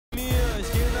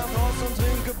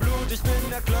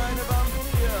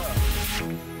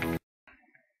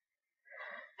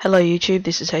Hello YouTube,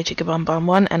 this is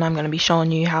HCKBumBum1 and I'm going to be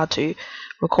showing you how to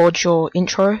record your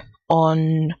intro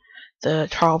on the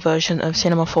trial version of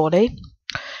Cinema 4D.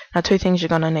 Now, two things you're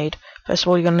going to need. First of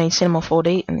all, you're going to need Cinema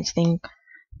 4D and this thing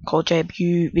called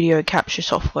JBU Video Capture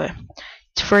Software.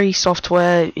 It's free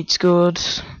software, it's good,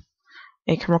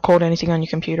 you can record anything on your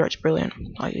computer, it's brilliant.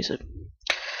 I use it.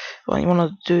 What you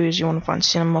want to do is you want to find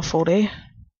Cinema 4D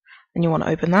and you want to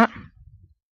open that.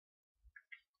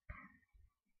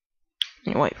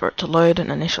 You wait for it to load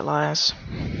and initialize.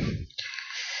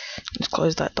 Just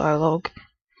close that dialog,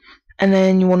 and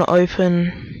then you want to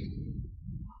open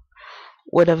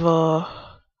whatever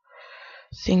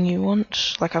thing you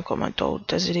want. Like I've got my old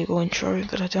Desert Eagle intro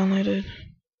that I downloaded.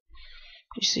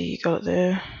 You see, you got it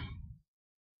there.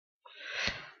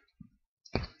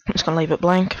 I'm just gonna leave it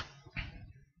blank.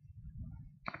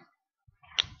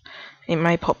 It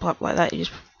may pop up like that. You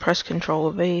just press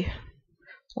Ctrl V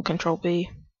or Ctrl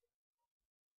B.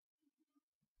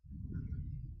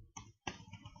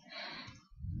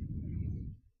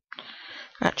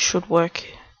 That should work.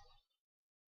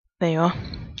 There you are.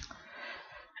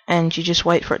 And you just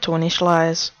wait for it to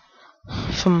initialize.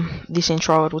 From this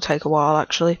intro it will take a while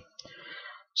actually.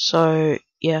 So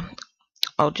yeah,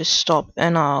 I'll just stop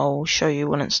and I'll show you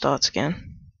when it starts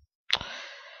again.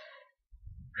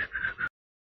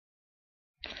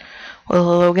 Well,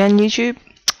 hello again YouTube.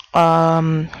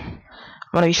 I'm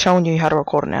going to be showing you how to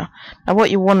record it now. Now what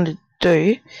you want to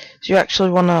do is you actually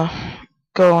want to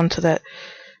go onto that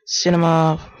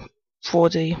Cinema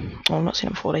 4D, well not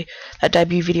Cinema 4D, that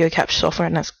JBU Video Capture Software,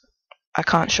 and that's, I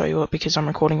can't show you it because I'm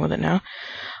recording with it now.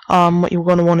 What you're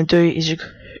going to want to do is you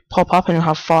pop up and you'll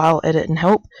have File, Edit and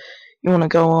Help. You want to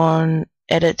go on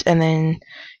Edit and then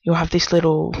you'll have this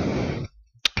little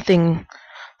thing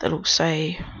that'll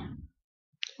say,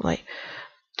 like,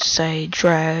 say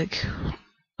drag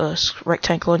a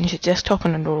rectangle on your desktop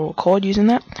and it'll record using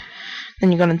that. Then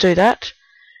you're going to do that,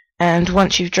 and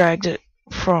once you've dragged it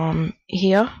from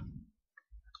here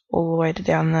all the way to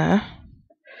down there,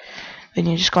 then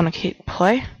you're just going to hit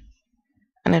play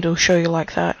and it'll show you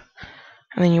like that,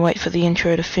 and then you wait for the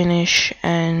intro to finish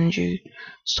and you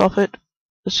stop it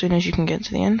as soon as you can get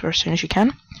to the end, or as soon as you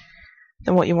can.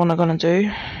 Then what you want to do,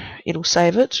 it'll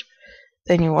save it,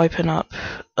 then you open up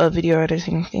a video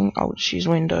editing thing. I'll just use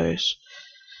Windows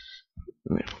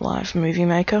Live Movie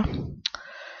Maker,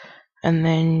 and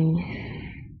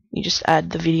then you just add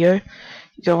the video.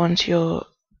 You go onto your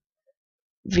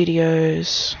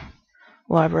videos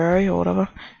library or whatever,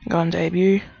 go on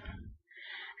debut,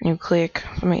 and you click,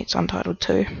 for me it's Untitled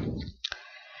 2, and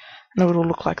it will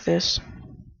look like this.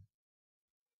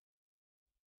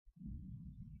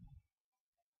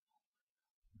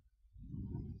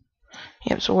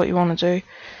 Yep, so what you want to do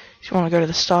is you want to go to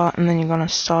the start, and then you're going to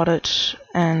start it,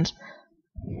 and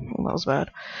well, that was bad.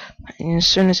 And as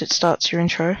soon as it starts your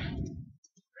intro,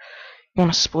 you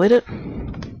want to split it,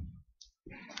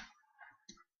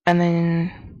 and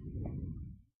then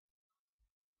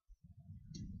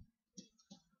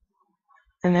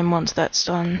once that's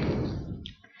done,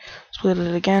 split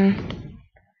it again,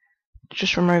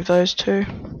 just remove those two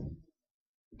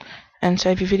and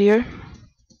save your video.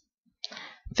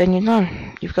 Then you're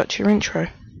done, you've got your intro.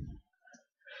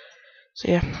 So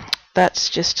yeah, that's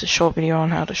just a short video on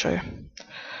how to show,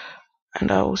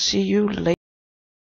 and I will see you later.